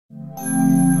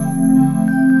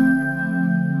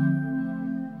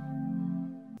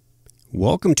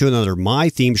Welcome to another My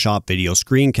Theme Shop video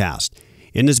screencast.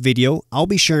 In this video, I'll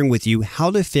be sharing with you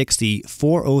how to fix the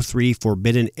 403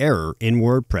 forbidden error in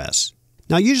WordPress.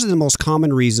 Now, usually the most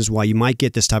common reasons why you might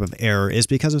get this type of error is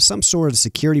because of some sort of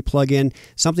security plugin,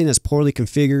 something that's poorly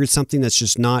configured, something that's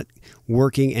just not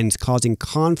working and is causing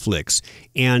conflicts.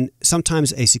 And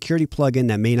sometimes a security plugin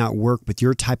that may not work with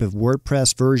your type of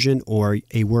WordPress version or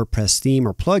a WordPress theme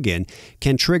or plugin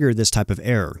can trigger this type of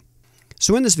error.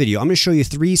 So in this video, I'm going to show you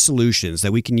 3 solutions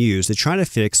that we can use to try to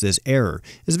fix this error.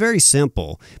 It's very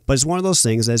simple, but it's one of those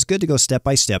things that it's good to go step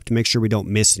by step to make sure we don't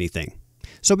miss anything.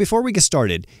 So before we get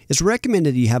started, it's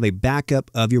recommended that you have a backup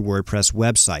of your WordPress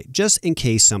website, just in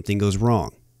case something goes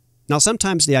wrong. Now,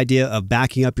 sometimes the idea of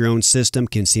backing up your own system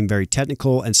can seem very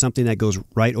technical and something that goes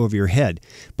right over your head.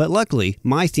 But luckily,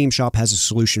 My Theme Shop has a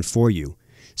solution for you.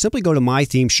 Simply go to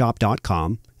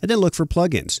mythemeshop.com and then look for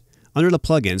plugins. Under the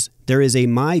plugins, there is a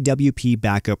MyWP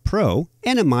Backup Pro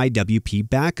and a MyWP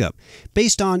Backup.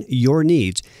 Based on your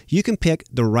needs, you can pick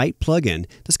the right plugin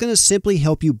that's going to simply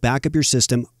help you back up your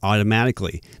system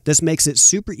automatically. This makes it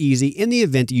super easy in the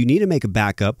event that you need to make a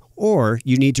backup or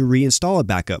you need to reinstall a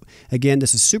backup. Again,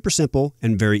 this is super simple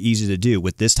and very easy to do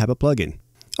with this type of plugin.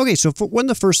 Okay, so one of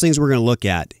the first things we're going to look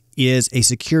at is a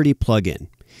security plugin.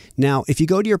 Now, if you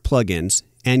go to your plugins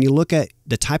and you look at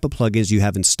the type of plugins you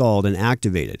have installed and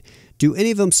activated, do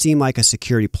any of them seem like a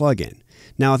security plugin?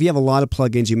 Now, if you have a lot of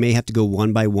plugins, you may have to go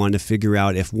one by one to figure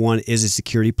out if one is a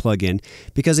security plugin,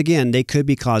 because again, they could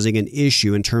be causing an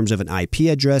issue in terms of an IP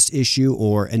address issue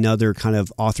or another kind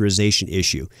of authorization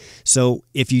issue. So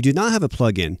if you do not have a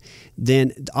plugin,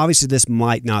 then obviously this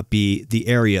might not be the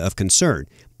area of concern,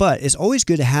 but it's always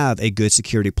good to have a good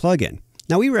security plugin.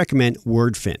 Now, we recommend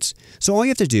WordFence. So all you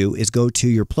have to do is go to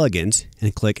your plugins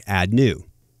and click Add New.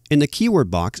 In the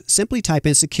keyword box, simply type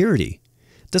in security.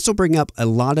 This will bring up a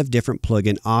lot of different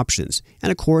plugin options.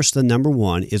 And of course, the number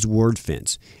one is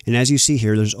WordFence. And as you see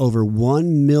here, there's over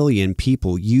 1 million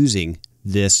people using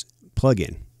this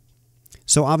plugin.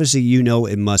 So obviously, you know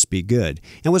it must be good.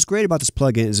 And what's great about this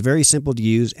plugin is very simple to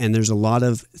use, and there's a lot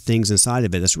of things inside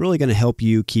of it that's really going to help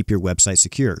you keep your website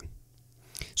secure.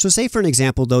 So say for an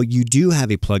example, though, you do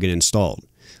have a plugin installed.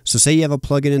 So say you have a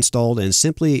plugin installed and it's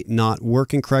simply not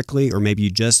working correctly, or maybe you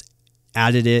just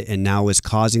added it and now it's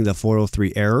causing the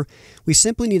 403 error. We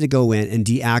simply need to go in and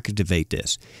deactivate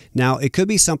this. Now, it could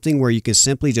be something where you can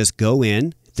simply just go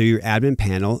in through your admin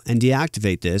panel and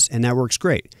deactivate this, and that works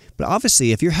great. But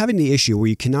obviously, if you're having the issue where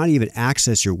you cannot even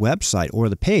access your website or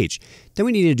the page, then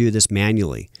we need to do this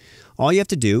manually. All you have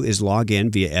to do is log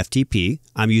in via FTP.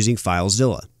 I'm using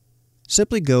FileZilla.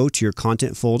 Simply go to your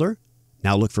content folder,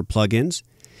 now look for plugins,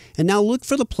 and now look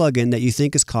for the plugin that you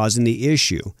think is causing the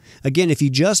issue. Again, if you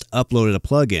just uploaded a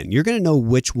plugin, you're going to know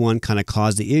which one kind of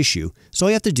caused the issue. So all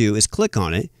you have to do is click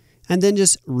on it and then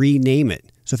just rename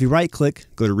it. So if you right click,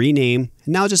 go to rename,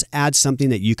 and now just add something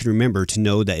that you can remember to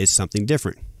know that it's something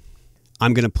different.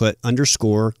 I'm going to put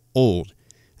 _old,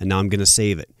 and now I'm going to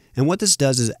save it. And what this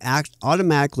does is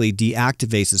automatically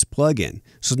deactivates this plugin.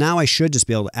 So now I should just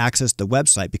be able to access the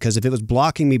website, because if it was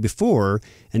blocking me before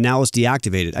and now it's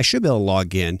deactivated, I should be able to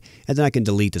log in and then I can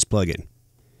delete this plugin.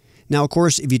 Now, of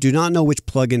course, if you do not know which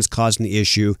plugin is causing the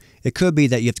issue, it could be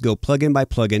that you have to go plugin by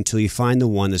plugin until you find the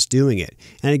one that's doing it.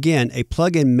 And again, a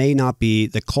plugin may not be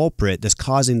the culprit that's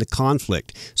causing the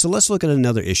conflict. So let's look at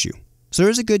another issue. So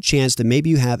there's a good chance that maybe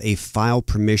you have a file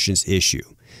permissions issue.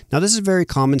 Now, this is very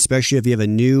common, especially if you have a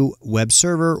new web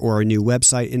server or a new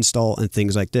website install and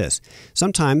things like this.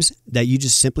 Sometimes that you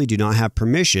just simply do not have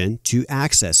permission to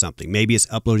access something. Maybe it's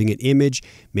uploading an image,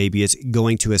 maybe it's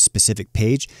going to a specific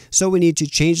page. So we need to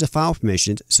change the file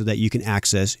permissions so that you can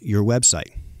access your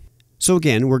website. So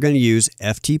again, we're going to use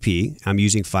FTP. I'm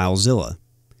using FileZilla.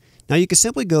 Now, you can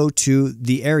simply go to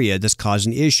the area that's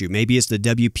causing the issue. Maybe it's the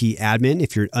WP admin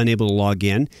if you're unable to log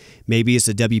in. Maybe it's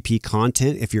the WP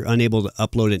content if you're unable to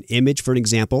upload an image, for an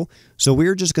example. So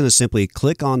we're just going to simply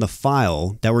click on the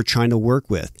file that we're trying to work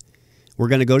with. We're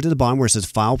going to go to the bottom where it says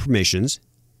File Permissions.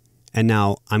 And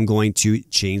now I'm going to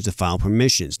change the file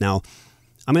permissions. Now,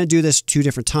 I'm going to do this 2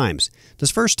 different times.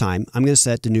 This first time, I'm going to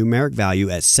set the numeric value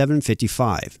at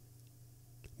 755.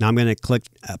 Now I'm going to click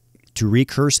to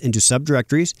recurse into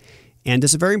subdirectories, and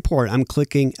this is very important. I'm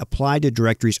clicking Apply to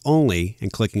Directories Only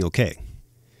and clicking OK.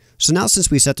 So now, since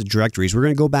we set the directories, we're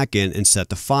going to go back in and set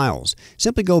the files.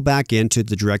 Simply go back into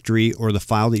the directory or the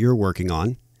file that you're working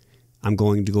on. I'm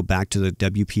going to go back to the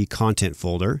WP content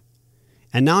folder,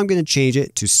 and now I'm going to change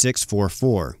it to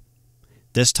 644.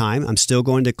 This time, I'm still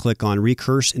going to click on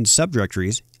Recurse into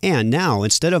Subdirectories, and now,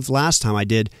 instead of last time I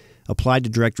did Apply to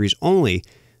Directories Only,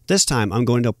 This time I'm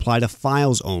going to apply to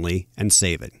files only and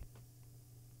save it.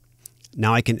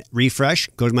 Now I can refresh,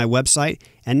 go to my website,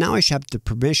 and now I should have the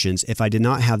permissions, if I did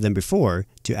not have them before,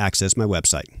 to access my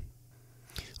website.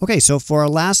 Okay, so for our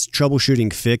last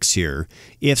troubleshooting fix here,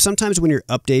 if sometimes when you're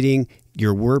updating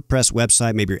your WordPress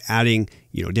website, maybe you're adding,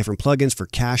 different plugins for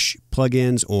cache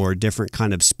plugins or different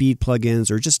kind of speed plugins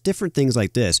or just different things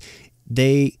like this,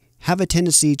 they have a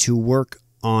tendency to work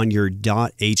on your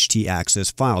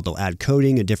htaccess file. They'll add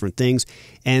coding and different things,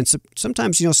 and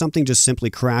sometimes something just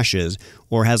simply crashes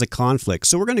or has a conflict.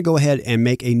 So we're going to go ahead and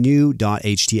make a new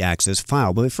htaccess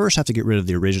file, but we first have to get rid of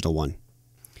the original one.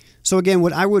 So again,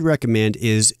 what I would recommend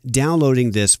is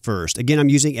downloading this first. Again, I'm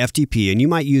using FTP, and you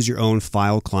might use your own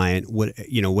file client,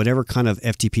 whatever kind of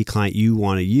FTP client you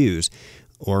want to use,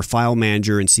 or file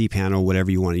manager and cPanel, whatever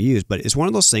you want to use. But it's one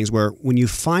of those things where when you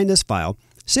find this file,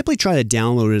 simply try to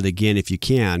download it again if you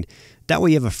can. That way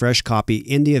you have a fresh copy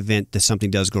in the event that something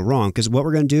does go wrong, because what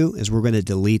we're going to do is we're going to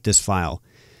delete this file.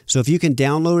 So if you can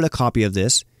download a copy of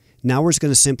this, now we're just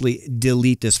going to simply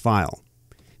delete this file.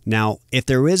 Now, if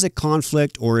there is a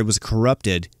conflict or it was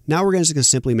corrupted, now we're just going to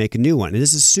simply make a new one. And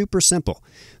this is super simple.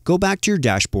 Go back to your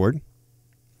dashboard.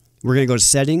 We're going to go to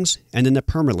Settings and then the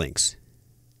Permalinks.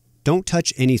 Don't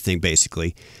touch anything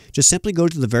basically. Just simply go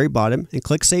to the very bottom and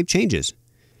click Save Changes.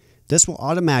 This will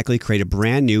automatically create a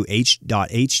brand new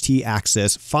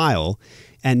htaccess file.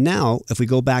 And now, if we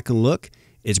go back and look,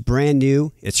 it's brand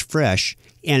new, it's fresh,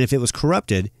 and if it was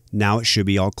corrupted, now it should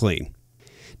be all clean.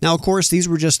 Now, of course, these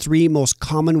were just 3 most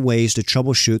common ways to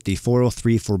troubleshoot the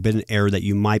 403 forbidden error that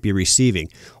you might be receiving.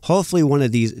 Hopefully, one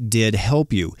of these did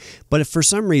help you. But if for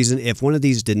some reason, if one of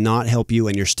these did not help you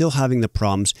and you're still having the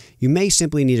problems, you may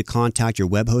simply need to contact your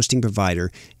web hosting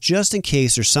provider just in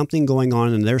case there's something going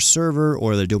on in their server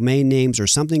or their domain names or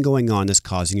something going on that's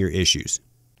causing your issues.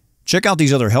 Check out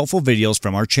these other helpful videos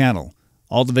from our channel.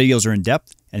 All the videos are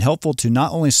in-depth and helpful to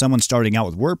not only someone starting out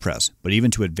with WordPress, but even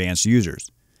to advanced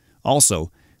users.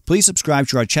 Also, please subscribe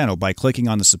to our channel by clicking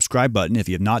on the subscribe button if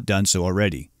you have not done so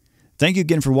already. Thank you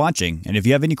again for watching, and if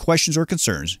you have any questions or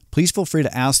concerns, please feel free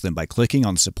to ask them by clicking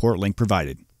on the support link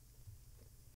provided.